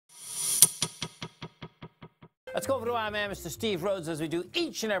Let's go over to our man, Mr. Steve Rhodes, as we do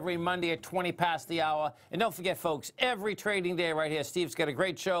each and every Monday at 20 past the hour. And don't forget, folks, every trading day right here, Steve's got a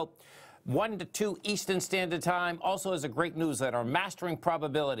great show, 1 to 2 Eastern Standard Time. Also has a great newsletter, Mastering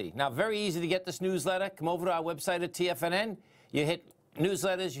Probability. Now, very easy to get this newsletter. Come over to our website at TFNN. You hit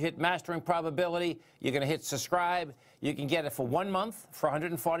newsletters, you hit Mastering Probability. You're going to hit subscribe. You can get it for 1 month for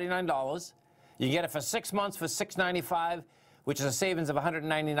 $149. You can get it for 6 months for $695. Which is a savings of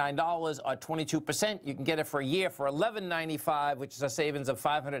 $199 or 22%. You can get it for a year for $11.95, which is a savings of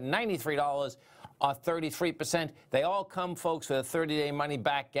 $593 or 33%. They all come, folks, with a 30-day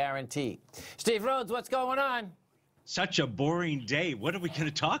money-back guarantee. Steve Rhodes, what's going on? Such a boring day. What are we going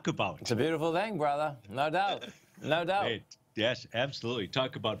to talk about? It's a beautiful thing, brother. No doubt. No doubt. Yes, absolutely.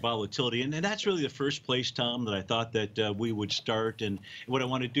 Talk about volatility. And that's really the first place, Tom, that I thought that we would start. And what I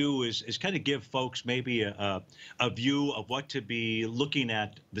want to do is kind of give folks maybe a view of what to be looking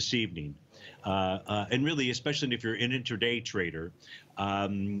at this evening. And really, especially if you're an intraday trader. So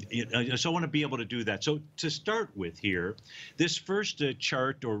I want to be able to do that. So to start with here, this first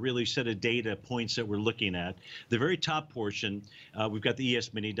chart or really set of data points that we're looking at, the very top portion, we've got the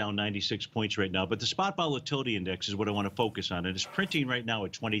ES mini down 96 points right now, but the spot volatility index is what I want to focus on. And it's printing right now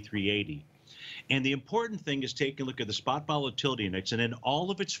at 2380. And the important thing is taking a look at the spot volatility index and then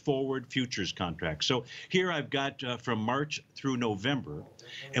all of its forward futures contracts. So here I've got from March through November.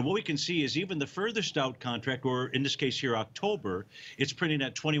 And what we can see is even the furthest out contract, or in this case here, October, it's printing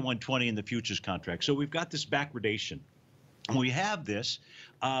at 2120 in the futures contract. So we've got this backwardation. When we have this,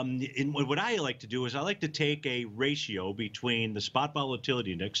 what I like to do is I like to take a ratio between the spot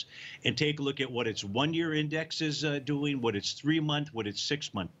volatility index and take a look at what its 1-year index is doing, what its 3-month, what its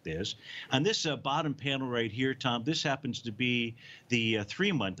 6-month is. On this bottom panel right here, Tom, this happens to be the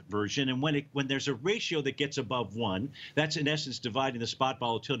 3-month version. And when there's a ratio that gets above 1, that's in essence dividing the spot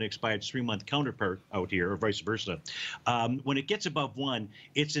volatility index by its 3-month counterpart out here, or vice versa. When it gets above 1,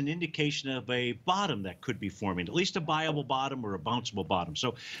 it's an indication of a bottom that could be forming, at least a buyable bottom or a bounceable bottom.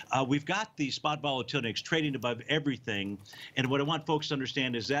 So we've got the spot volatility index trading above everything. And what I want folks to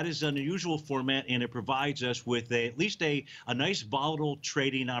understand is that is an unusual format, and it provides us with at least a nice volatile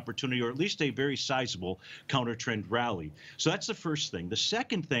trading opportunity, or at least a very sizable counter trend rally. So that's the first thing. The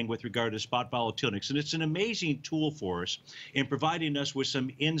second thing with regard to spot volatility index, and it's an amazing tool for us in providing us with some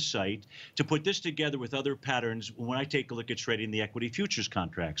insight to put this together with other patterns when I take a look at trading the equity futures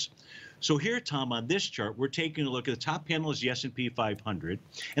contracts. So here, Tom, on this chart, we're taking a look at the top panel is the S&P 500,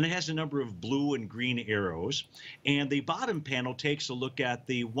 and it has a number of blue and green arrows. And the bottom panel takes a look at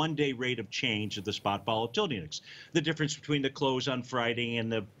the 1-day rate of change of the spot volatility index, the difference between the close on Friday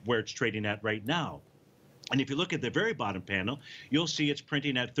and where it's trading at right now. And if you look at the very bottom panel, you'll see it's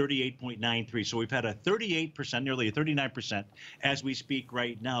printing at 38.93. So we've had a 38%, nearly a 39% as we speak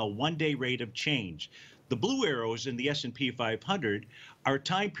right now, 1-day rate of change. The blue arrows in the S&P 500 are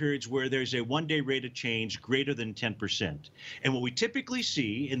time periods where there's a 1-day rate of change greater than 10%. And what we typically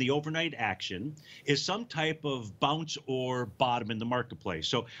see in the overnight action is some type of bounce or bottom in the marketplace.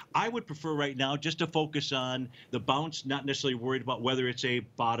 So I would prefer right now just to focus on the bounce, not necessarily worried about whether it's a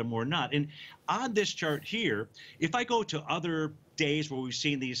bottom or not. And on this chart here, if I go to other days where we've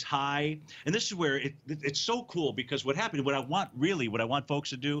seen these high, and this is where it's so cool, because what happened, what I want folks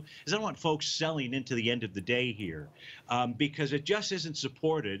to do is I don't want folks selling into the end of the day here, because it just isn't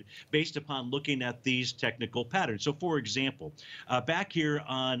supported based upon looking at these technical patterns. So for example, back here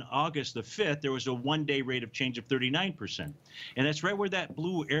on August the 5th, there was a 1-day rate of change of 39%. And that's right where that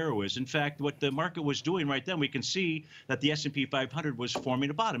blue arrow is. In fact, what the market was doing right then, we can see that the S&P 500 was forming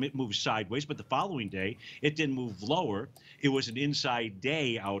a bottom. It moved sideways, but the following day, it didn't move lower. It was an inside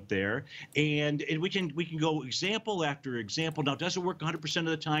day out there, and we can go example after example. Now, does it work 100% of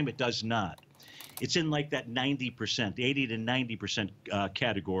the time? It does not. It's in like that 90%, 80 to 90%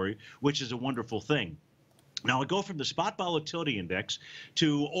 category, which is a wonderful thing. Now, I go from the spot volatility index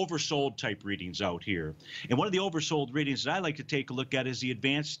to oversold type readings out here. And one of the oversold readings that I like to take a look at is the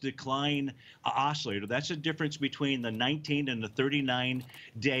advanced decline oscillator. That's the difference between the 19 and the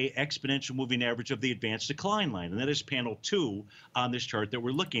 39-day exponential moving average of the advanced decline line. And that is panel 2 on this chart that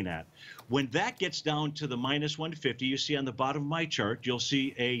we're looking at. When that gets down to the minus 150, you see on the bottom of my chart, you'll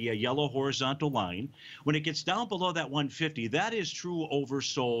see a yellow horizontal line. When it gets down below that 150, that is true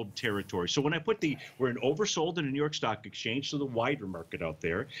oversold territory. So when I put we're in oversold in the New York Stock Exchange, so the wider market out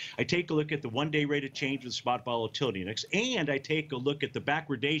there, I take a look at the 1-day rate of change of the spot volatility index, and I take a look at the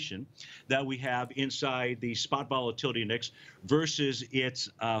backwardation that we have inside the spot volatility index versus its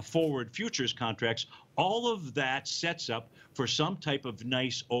forward futures contracts. All of that sets up for some type of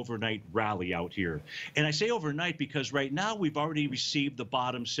nice overnight rally out here. And I say overnight because right now we've already received the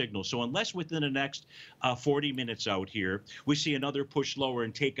bottom signal. So unless within the next 40 minutes out here, we see another push lower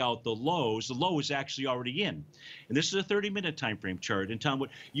and take out the lows, the low is actually already in. And this is a 30-minute time frame chart. And Tom, what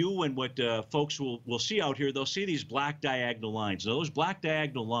you and what folks will see out here, they'll see these black diagonal lines. Now, those black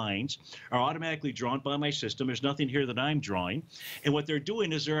diagonal lines are automatically drawn by my system. There's nothing here that I'm drawing. And what they're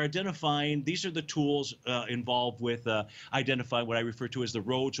doing is they're identifying, these are the tools involved with identifying what I refer to as the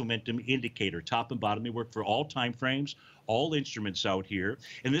Rhodes momentum indicator, top and bottom. They work for all time frames, all instruments out here.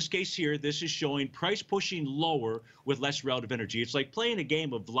 In this case here, this is showing price pushing lower with less relative energy. It's like playing a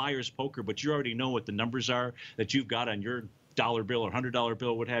game of liar's poker, but you already know what the numbers are that you've got on your dollar bill or $100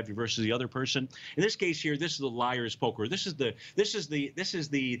 bill, what have you, versus the other person. In this case here, this is the liar's poker. This is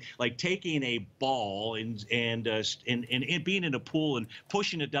the like taking a ball and being in a pool and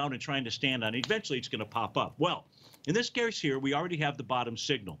pushing it down and trying to stand on it. Eventually, it's going to pop up. Well, in this case here, we already have the bottom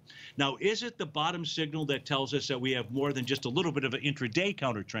signal. Now, is it the bottom signal that tells us that we have more than just a little bit of an intraday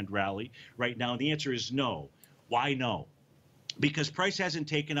counter trend rally right now? And the answer is no. Why no? Because price hasn't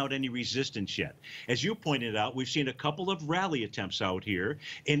taken out any resistance yet. As you pointed out, we've seen a couple of rally attempts out here.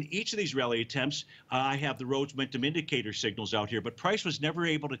 In each of these rally attempts, I have the Rhodes momentum indicator signals out here, but price was never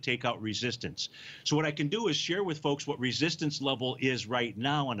able to take out resistance. So what I can do is share with folks what resistance level is right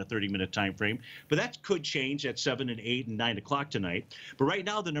now on a 30-minute time frame, but that could change at 7 and 8 and 9 o'clock tonight. But right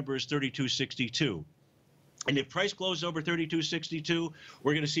now, the number is 32.62. And if price closes over 32.62,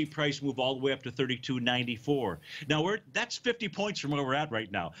 we're going to see price move all the way up to 32.94. Now that's 50 points from where we're at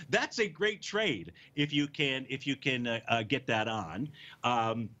right now. That's a great trade if you can get that on.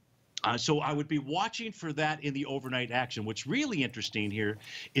 So I would be watching for that in the overnight action. What's really interesting here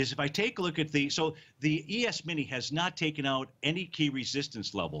is if I take a look at the ES Mini has not taken out any key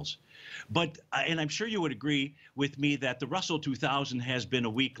resistance levels. But, and I'm sure you would agree with me that the Russell 2000 has been a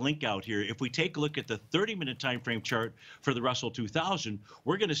weak link out here. If we take a look at the 30-minute time frame chart for the Russell 2000,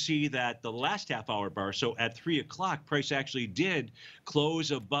 we're going to see that the last half-hour bar, so at 3 o'clock, price actually did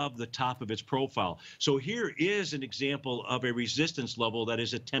close above the top of its profile. So here is an example of a resistance level that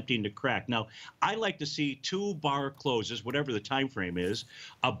is attempting to crack. Now, I like to see 2 bar closes, whatever the time frame is,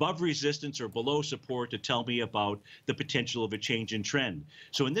 above resistance or below support to tell me about the potential of a change in trend.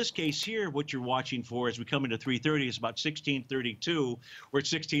 So in this case here, what you're watching for as we come into 3:30 is about 1632. We're at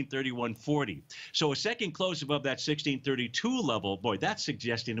 1631.40. So a second close above that 1632 level, boy, that's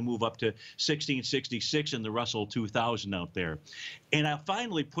suggesting a move up to 1666 in the Russell 2000 out there. And I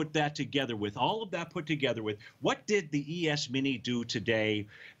finally put that together with all of that put together with what did the ES Mini do today?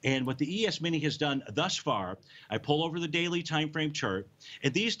 And what the ES Mini has done thus far, I pull over the daily time frame chart,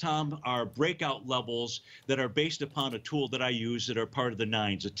 and these, Tom, are breakout levels that are based upon a tool that I use that are part of the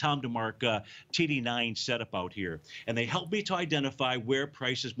nines, a Tom DeMark TD9 setup out here. And they help me to identify where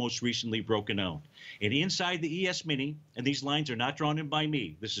price is most recently broken out. And inside the ES Mini, and these lines are not drawn in by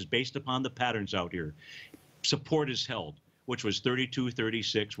me, this is based upon the patterns out here, support is held, which was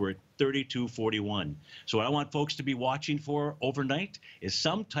 32.36. We're at 32.41. So what I want folks to be watching for overnight is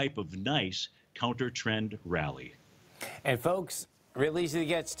some type of nice counter trend rally. And folks, real easy to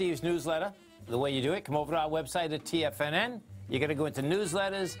get Steve's newsletter. The way you do it, come over to our website at TFNN. You're going to go into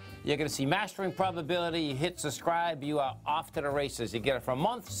newsletters. You're going to see Mastering Probability. You hit subscribe. You are off to the races. You get it for a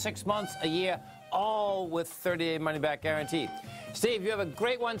month, 6 months, a year, all with 30-day money-back guarantee. Steve, you have a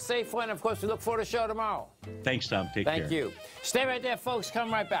great one, safe one. Of course, we look forward to the show tomorrow. Thanks, Tom. Take care. Thank you. Stay right there, folks.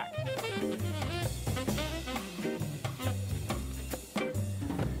 Come right back.